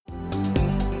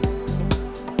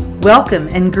Welcome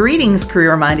and greetings,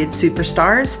 career-minded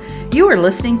superstars. You are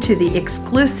listening to the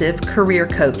exclusive Career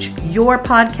Coach, your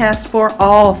podcast for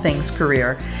all things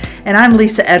career. And I'm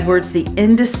Lisa Edwards, the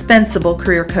indispensable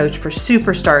career coach for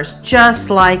superstars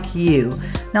just like you.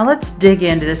 Now let's dig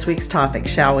into this week's topic,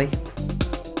 shall we?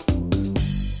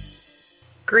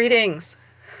 Greetings.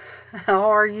 How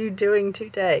are you doing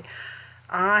today?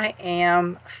 I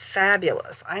am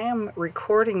fabulous. I am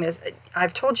recording this.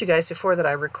 I've told you guys before that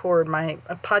I record my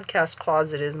podcast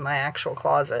closet is my actual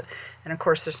closet. And of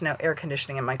course, there's no air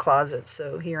conditioning in my closet.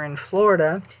 So here in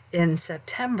Florida in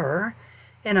September,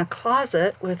 in a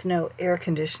closet with no air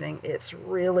conditioning, it's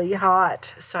really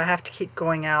hot. So I have to keep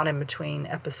going out in between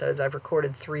episodes. I've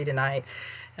recorded 3 tonight.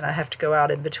 And I have to go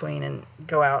out in between and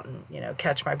go out and,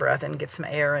 catch my breath and get some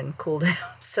air and cool down.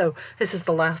 So this is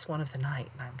the last one of the night.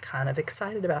 And I'm kind of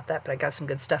excited about that, but I got some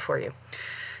good stuff for you.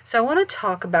 So I want to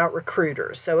talk about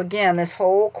recruiters. So again, this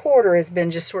whole quarter has been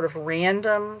just sort of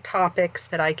random topics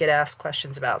that I get asked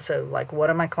questions about. So like, what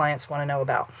do my clients want to know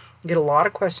about? I get a lot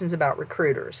of questions about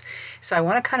recruiters. So I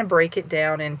want to kind of break it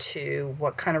down into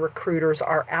what kind of recruiters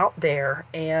are out there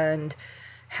and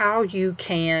how you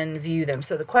can view them.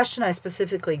 So the question I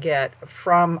specifically get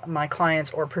from my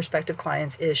clients or prospective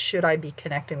clients is, should I be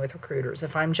connecting with recruiters?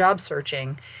 If I'm job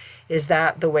searching, is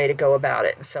that the way to go about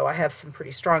it? So I have some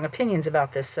pretty strong opinions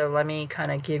about this. So let me kind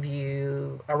of give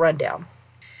you a rundown.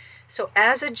 So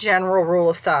as a general rule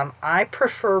of thumb, I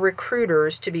prefer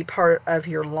recruiters to be part of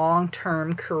your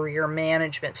long-term career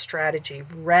management strategy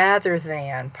rather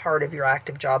than part of your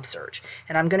active job search.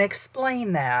 And I'm going to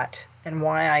explain that and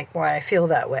why I feel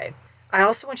that way. I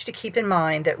also want you to keep in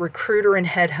mind that recruiter and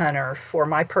headhunter, for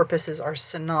my purposes, are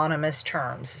synonymous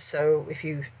terms. So if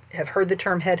you have heard the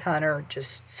term headhunter,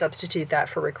 just substitute that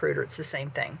for recruiter. It's the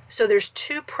same thing. So there's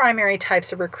 2 primary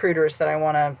types of recruiters that I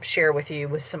want to share with you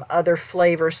with some other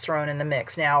flavors thrown in the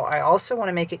mix. Now, I also want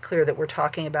to make it clear that we're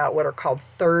talking about what are called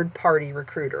third-party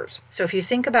recruiters. So if you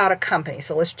think about a company,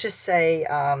 so let's just say,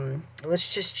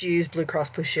 let's just use Blue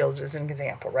Cross Blue Shield as an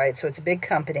example, right? So it's a big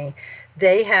company.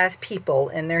 They have people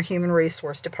in their human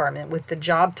resource department with the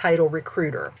job title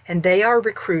recruiter, and they are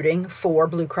recruiting for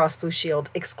Blue Cross Blue Shield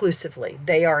exclusively.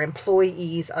 They are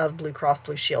employees of Blue Cross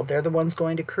Blue Shield. They're the ones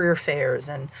going to career fairs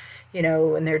and,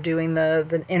 and they're doing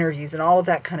the interviews and all of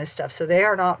that kind of stuff. So they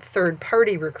are not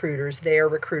third-party recruiters. They are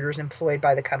recruiters employed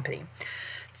by the company.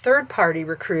 Third-party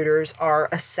recruiters are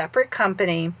a separate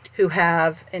company who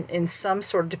have, in some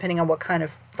sort of, depending on what kind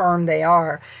of firm they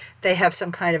are, they have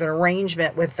some kind of an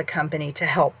arrangement with the company to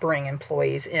help bring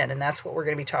employees in. And that's what we're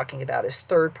going to be talking about is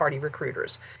third-party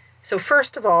recruiters. So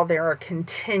first of all, there are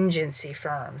contingency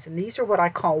firms, and these are what I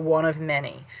call one of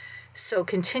many. So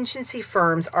contingency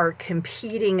firms are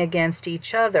competing against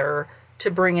each other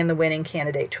to bring in the winning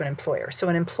candidate to an employer. So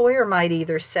an employer might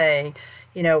either say,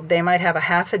 they might have a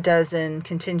half a dozen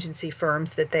contingency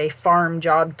firms that they farm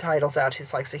job titles out to.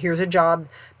 It's like, so here's a job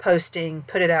posting,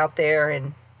 put it out there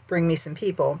and bring me some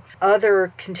people.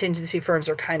 Other contingency firms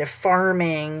are kind of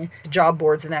farming job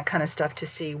boards and that kind of stuff to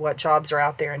see what jobs are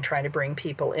out there and trying to bring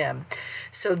people in.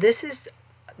 So this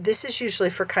is usually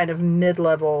for kind of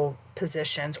mid-level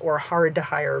positions or hard to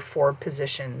hire for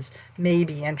positions,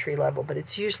 maybe entry level, but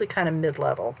it's usually kind of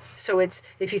mid-level. So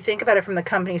if you think about it from the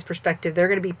company's perspective, they're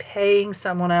going to be paying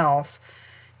someone else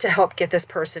to help get this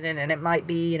person in, and it might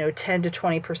be 10 to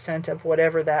 20% of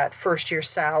whatever that first year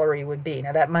salary would be.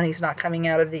 Now that money's not coming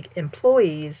out of the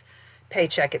employee's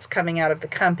paycheck, it's coming out of the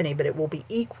company, but it will be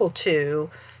equal to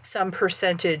some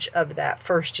percentage of that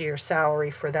first year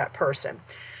salary for that person.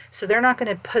 So they're not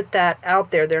going to put that out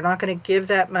there. They're not going to give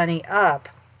that money up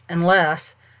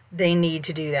unless they need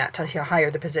to do that to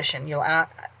hire the position. You'll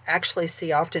actually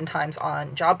see oftentimes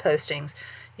on job postings,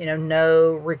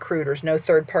 no recruiters, no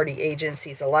third-party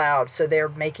agencies allowed. So they're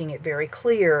making it very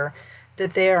clear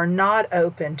that they are not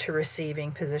open to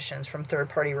receiving positions from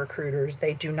third-party recruiters.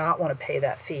 They do not want to pay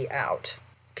that fee out.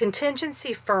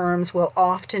 Contingency firms will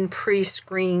often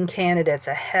pre-screen candidates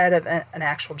ahead of an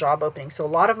actual job opening. So a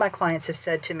lot of my clients have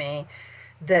said to me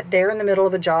that they're in the middle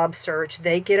of a job search,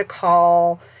 they get a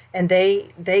call, and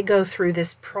they go through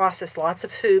this process, lots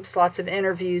of hoops, lots of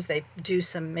interviews. They do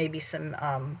some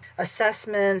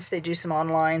assessments, they do some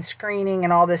online screening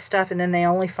and all this stuff, and then they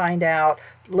only find out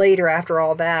later after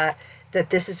all that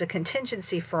this is a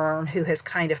contingency firm who has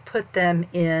kind of put them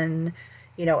in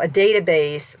a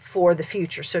database for the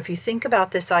future. So if you think about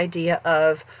this idea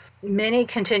of many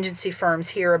contingency firms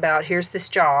hear about, here's this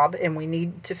job and we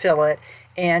need to fill it,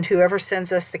 and whoever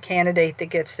sends us the candidate that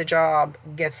gets the job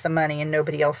gets the money and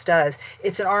nobody else does.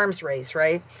 It's an arms race,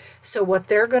 right? So what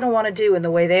they're going to want to do, and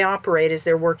the way they operate, is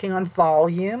they're working on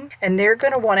volume, and they're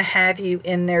going to want to have you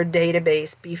in their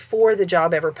database before the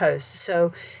job ever posts.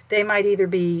 So they might either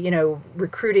be,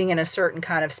 recruiting in a certain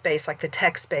kind of space, like the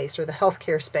tech space or the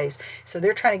healthcare space. So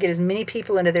they're trying to get as many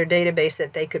people into their database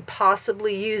that they could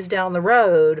possibly use down the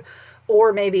road,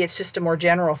 or maybe it's just a more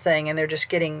general thing and they're just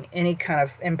getting any kind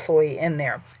of employee in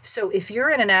there. So if you're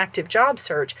in an active job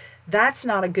search, that's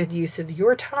not a good use of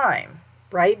your time,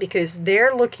 right? Because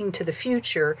they're looking to the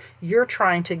future. You're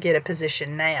trying to get a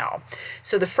position now.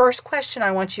 So the first question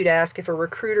I want you to ask if a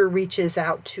recruiter reaches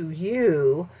out to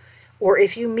you, or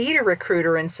if you meet a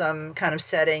recruiter in some kind of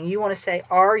setting, you want to say,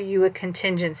 are you a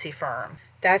contingency firm?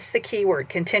 That's the key word,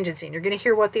 contingency. And you're going to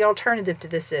hear what the alternative to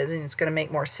this is, and it's going to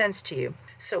make more sense to you.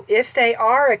 So if they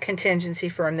are a contingency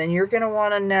firm, then you're going to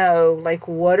want to know, like,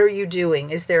 what are you doing?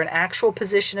 Is there an actual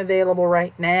position available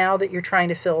right now that you're trying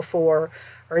to fill for,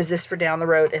 or is this for down the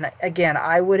road? And again,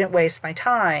 I wouldn't waste my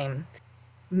time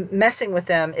messing with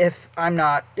them if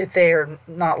they are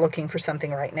not looking for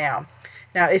something right now.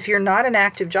 Now, if you're not in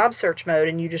active job search mode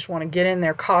and you just want to get in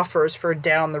their coffers for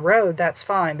down the road, that's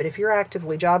fine. But if you're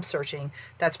actively job searching,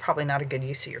 that's probably not a good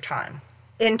use of your time.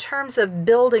 In terms of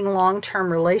building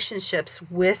long-term relationships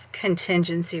with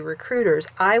contingency recruiters,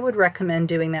 I would recommend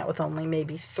doing that with only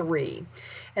maybe 3.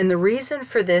 And the reason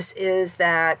for this is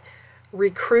that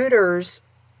recruiters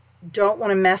don't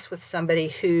want to mess with somebody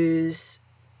who's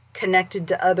connected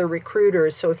to other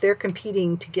recruiters. So if they're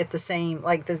competing to get the same,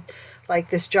 like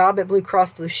this job at Blue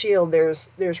Cross Blue Shield,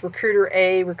 there's recruiter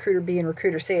A, recruiter B, and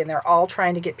recruiter C, and they're all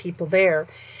trying to get people there.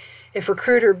 If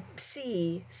recruiter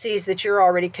C sees that you're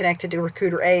already connected to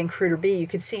recruiter A and recruiter B, you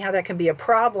can see how that can be a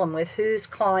problem with whose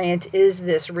client is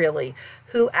this really?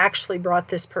 Who actually brought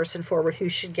this person forward? Who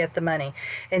should get the money?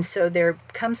 And so there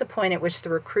comes a point at which the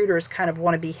recruiters kind of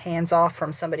want to be hands off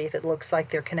from somebody if it looks like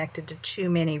they're connected to too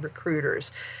many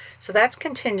recruiters. So that's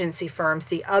contingency firms.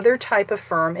 The other type of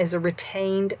firm is a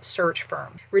retained search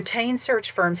firm. Retained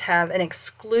search firms have an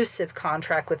exclusive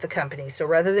contract with the company. So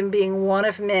rather than being one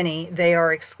of many, they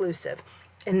are exclusive.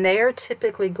 And they are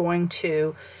typically going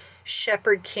to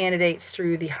shepherd candidates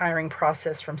through the hiring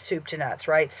process from soup to nuts,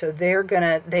 right? So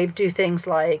they do things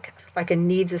like a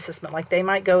needs assessment. Like they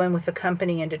might go in with the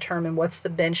company and determine what's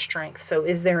the bench strength. So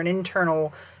is there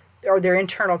are there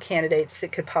internal candidates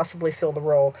that could possibly fill the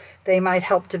role? They might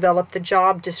help develop the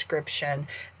job description.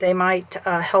 They might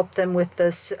help them with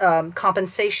this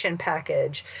compensation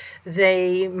package.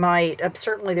 They might,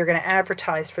 certainly they're going to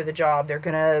advertise for the job. They're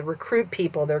going to recruit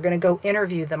people. They're going to go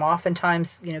interview them.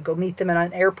 Oftentimes, go meet them at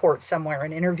an airport somewhere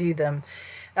and interview them.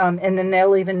 And then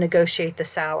they'll even negotiate the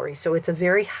salary. So it's a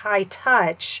very high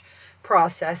touch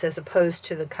process as opposed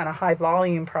to the kind of high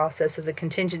volume process of the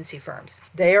contingency firms.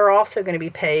 They are also going to be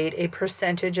paid a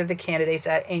percentage of the candidate's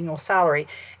annual salary,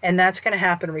 and that's going to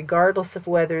happen regardless of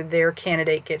whether their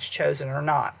candidate gets chosen or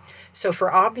not. So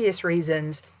for obvious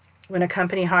reasons, when a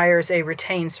company hires a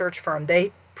retained search firm,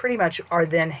 they pretty much are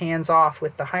then hands off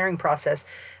with the hiring process.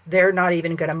 They're not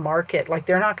even going to market, like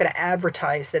they're not going to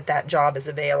advertise that job is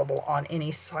available on any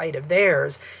site of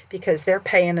theirs because they're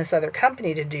paying this other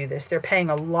company to do this. They're paying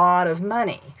a lot of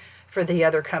money for the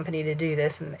other company to do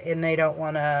this, and they don't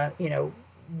want to,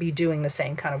 be doing the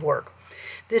same kind of work.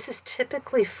 This is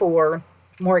typically for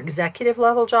more executive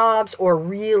level jobs or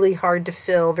really hard to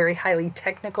fill, very highly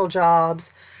technical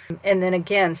jobs. And then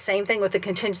again, same thing with the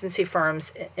contingency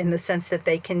firms in the sense that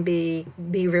they can be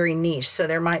very niche. So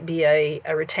there might be a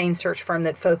retained search firm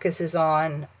that focuses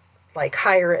on like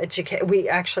higher education.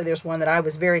 There's one that I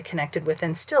was very connected with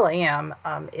and still am,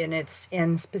 and it's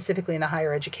specifically in the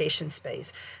higher education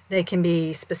space. They can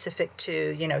be specific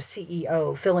to,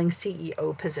 CEO, filling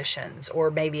CEO positions, or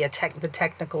maybe the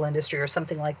technical industry or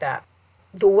something like that.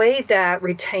 The way that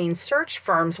retained search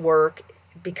firms work,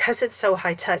 because it's so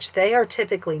high touch, they are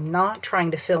typically not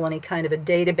trying to fill any kind of a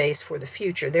database for the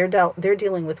future. They're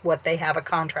dealing with what they have a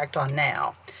contract on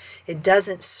now. It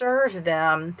doesn't serve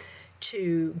them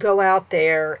to go out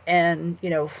there and,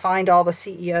 find all the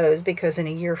CEOs because in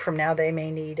a year from now they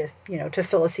may need, to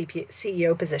fill a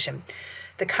CEO position.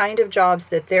 The kind of jobs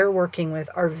that they're working with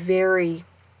are very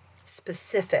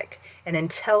specific. And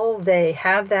until they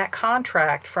have that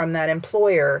contract from that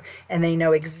employer and they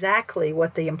know exactly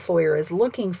what the employer is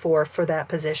looking for that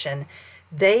position,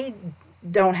 they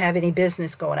don't have any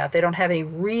business going out. They don't have any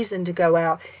reason to go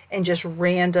out and just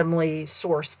randomly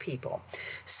source people.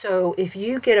 So if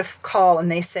you get a call and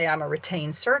they say, I'm a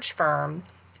retained search firm,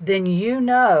 then you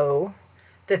know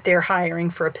that they're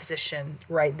hiring for a position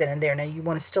right then and there. Now, you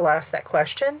want to still ask that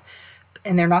question,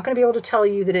 And they're not going to be able to tell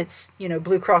you that it's,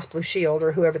 Blue Cross Blue Shield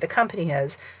or whoever the company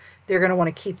is. They're going to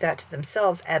want to keep that to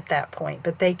themselves at that point.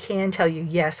 But they can tell you,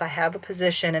 yes, I have a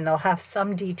position, and they'll have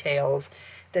some details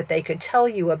that they could tell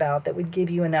you about that would give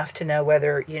you enough to know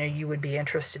whether, you would be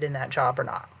interested in that job or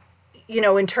not.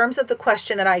 In terms of the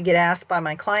question that I get asked by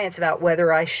my clients about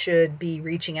whether I should be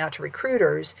reaching out to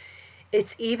recruiters,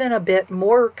 it's even a bit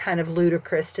more kind of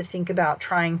ludicrous to think about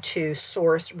trying to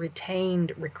source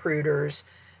retained recruiters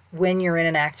when you're in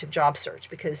an active job search,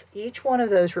 because each one of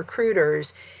those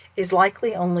recruiters is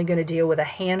likely only going to deal with a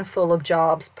handful of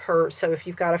jobs per. So if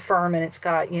you've got a firm and it's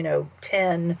got,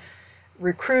 10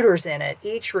 recruiters in it,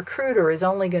 each recruiter is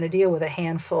only going to deal with a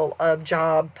handful of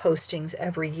job postings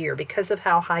every year because of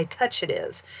how high touch it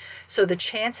is. So the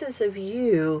chances of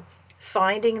you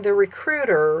finding the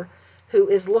recruiter who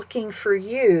is looking for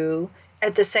you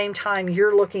at the same time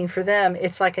you're looking for them,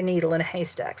 it's like a needle in a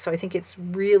haystack. So I think it's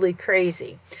really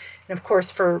crazy. And of course,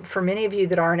 for many of you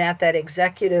that aren't at that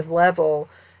executive level,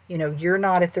 you're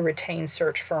not at the retained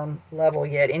search firm level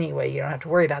yet anyway. You don't have to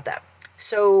worry about that.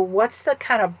 So what's the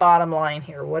kind of bottom line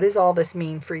here? What does all this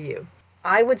mean for you?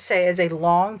 I would say as a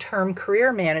long-term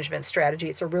career management strategy,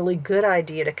 it's a really good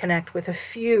idea to connect with a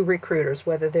few recruiters,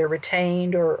 whether they're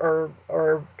retained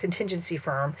or contingency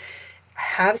firm.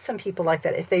 Have some people like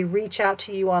that. If they reach out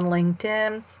to you on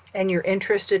LinkedIn and you're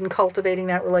interested in cultivating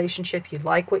that relationship, you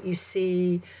like what you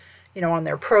see, on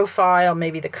their profile,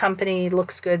 maybe the company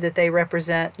looks good that they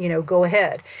represent, go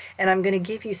ahead. And I'm going to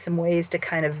give you some ways to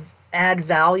kind of add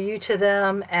value to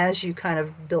them as you kind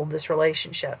of build this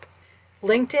relationship.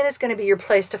 LinkedIn is going to be your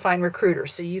place to find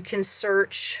recruiters. So you can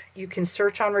search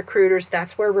on recruiters.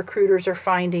 That's where recruiters are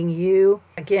finding you.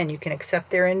 Again, you can accept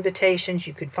their invitations.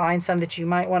 You could find some that you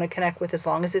might want to connect with as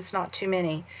long as it's not too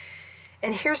many.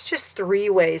 And here's just 3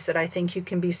 ways that I think you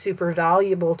can be super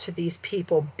valuable to these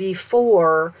people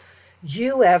before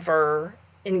you ever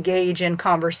engage in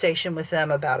conversation with them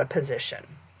about a position.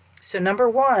 So number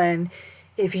 1,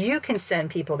 if you can send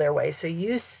people their way, so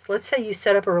let's say you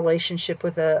set up a relationship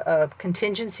with a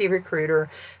contingency recruiter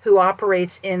who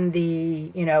operates in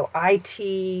the,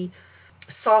 IT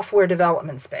software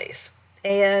development space.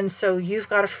 And so you've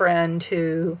got a friend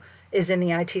who is in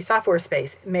the IT software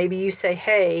space. Maybe you say,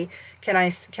 hey,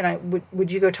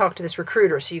 would you go talk to this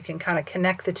recruiter, so you can kind of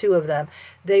connect the two of them.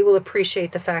 They will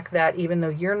appreciate the fact that even though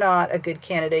you're not a good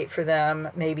candidate for them,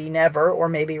 maybe never, or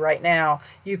maybe right now,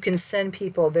 you can send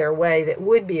people their way that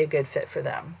would be a good fit for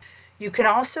them. You can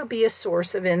also be a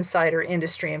source of insider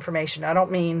industry information. I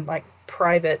don't mean like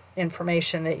private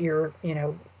information that you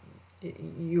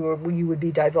would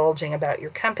be divulging about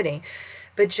your company,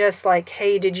 but just like,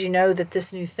 hey, did you know that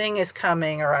this new thing is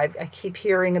coming? Or I keep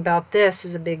hearing about this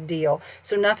is a big deal.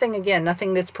 So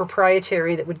nothing that's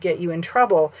proprietary that would get you in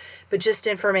trouble, but just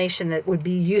information that would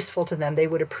be useful to them. They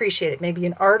would appreciate it. Maybe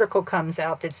an article comes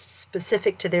out that's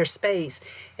specific to their space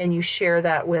and you share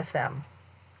that with them.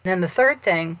 And then the third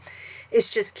thing is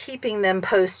just keeping them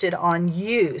posted on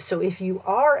you. So if you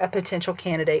are a potential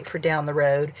candidate for down the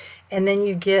road, and then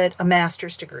you get a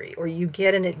master's degree, or you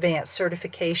get an advanced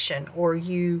certification, or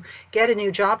you get a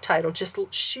new job title, just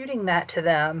shooting that to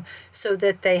them so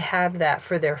that they have that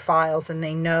for their files and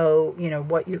they know,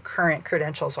 what your current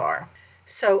credentials are.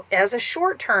 So as a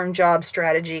short-term job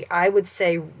strategy, I would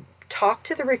say talk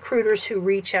to the recruiters who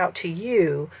reach out to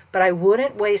you, but I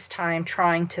wouldn't waste time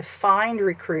trying to find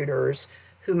recruiters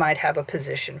who might have a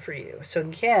position for you. So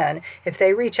again, if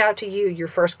they reach out to you, your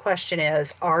first question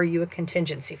is, are you a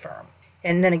contingency firm?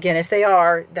 And then again, if they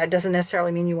are, that doesn't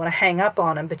necessarily mean you want to hang up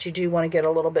on them, but you do want to get a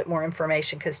little bit more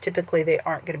information, because typically they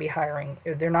aren't going to be hiring,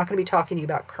 or they're not going to be talking to you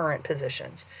about current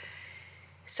positions.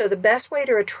 So the best way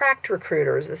to attract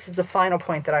recruiters, this is the final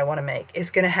point that I want to make,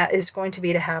 is going to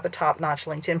be to have a top-notch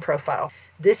LinkedIn profile.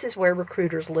 This is where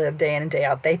recruiters live day in and day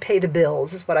out. They pay the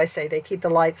bills, is what I say. They keep the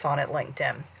lights on at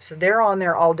LinkedIn. So they're on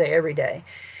there all day, every day.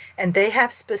 And they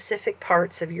have specific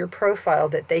parts of your profile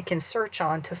that they can search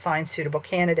on to find suitable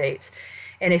candidates.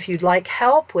 And if you'd like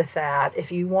help with that,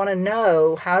 if you want to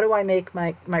know, how do I make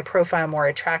my profile more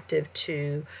attractive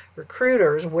to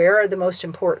recruiters? Where are the most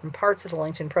important parts of the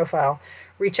LinkedIn profile?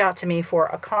 Reach out to me for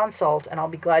a consult, and I'll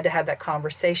be glad to have that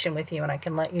conversation with you, and I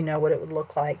can let you know what it would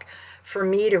look like for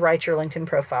me to write your LinkedIn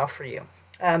profile for you.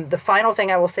 The final thing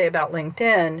I will say about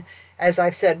LinkedIn, as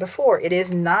I've said before, it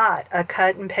is not a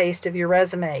cut and paste of your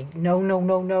resume.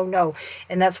 No.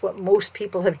 And that's what most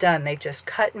people have done. They've just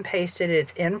cut and pasted it.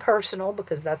 It's impersonal,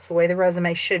 because that's the way the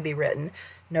resume should be written.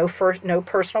 No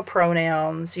personal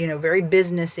pronouns, very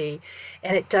businessy.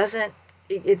 And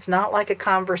it's not like a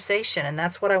conversation. And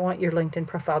that's what I want your LinkedIn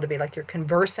profile to be like. You're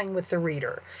conversing with the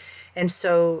reader. And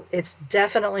so it's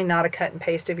definitely not a cut and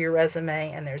paste of your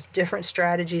resume, and there's different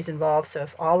strategies involved. So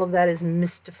if all of that is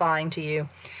mystifying to you,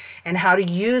 and how to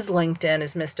use LinkedIn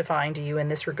is mystifying to you in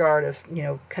this regard of,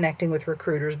 connecting with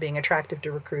recruiters, being attractive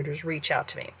to recruiters, reach out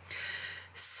to me.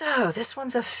 So this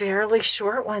one's a fairly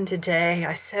short one today.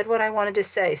 I said what I wanted to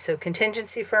say. So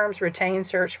contingency firms, retained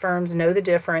search firms, know the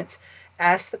difference,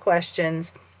 ask the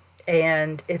questions,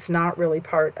 and it's not really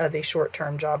part of a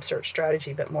short-term job search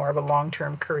strategy, but more of a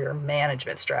long-term career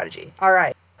management strategy. All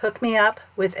right. Hook me up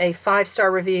with a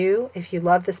 5-star review if you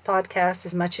love this podcast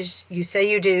as much as you say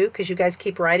you do, because you guys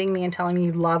keep writing me and telling me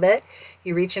you love it.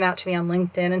 You're reaching out to me on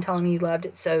LinkedIn and telling me you loved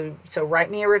it. So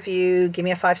write me a review, give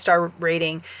me a 5-star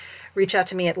rating. Reach out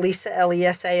to me at Lisa,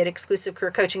 Lesa, at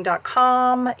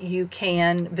exclusivecareercoaching.com. You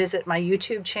can visit my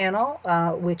YouTube channel,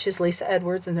 which is Lisa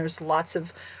Edwards, and there's lots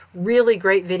of really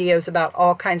great videos about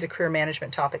all kinds of career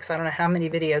management topics. I don't know how many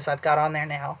videos I've got on there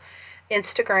now.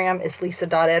 Instagram is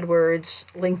lisa.edwards.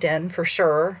 LinkedIn, for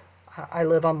sure. I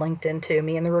live on LinkedIn, too.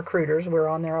 Me and the recruiters, we're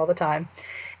on there all the time.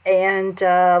 And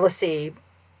let's see.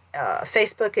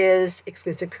 Facebook is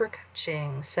Exclusive Career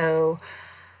Coaching. So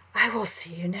I will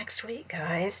see you next week,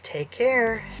 guys. Take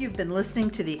care. You've been listening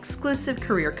to the Exclusive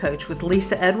Career Coach with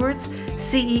Lisa Edwards,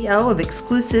 CEO of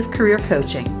Exclusive Career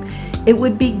Coaching. It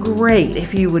would be great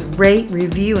if you would rate,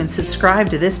 review, and subscribe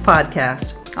to this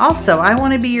podcast. Also, I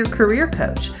want to be your career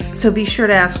coach, so be sure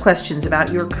to ask questions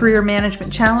about your career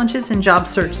management challenges and job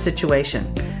search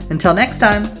situation. Until next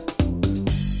time.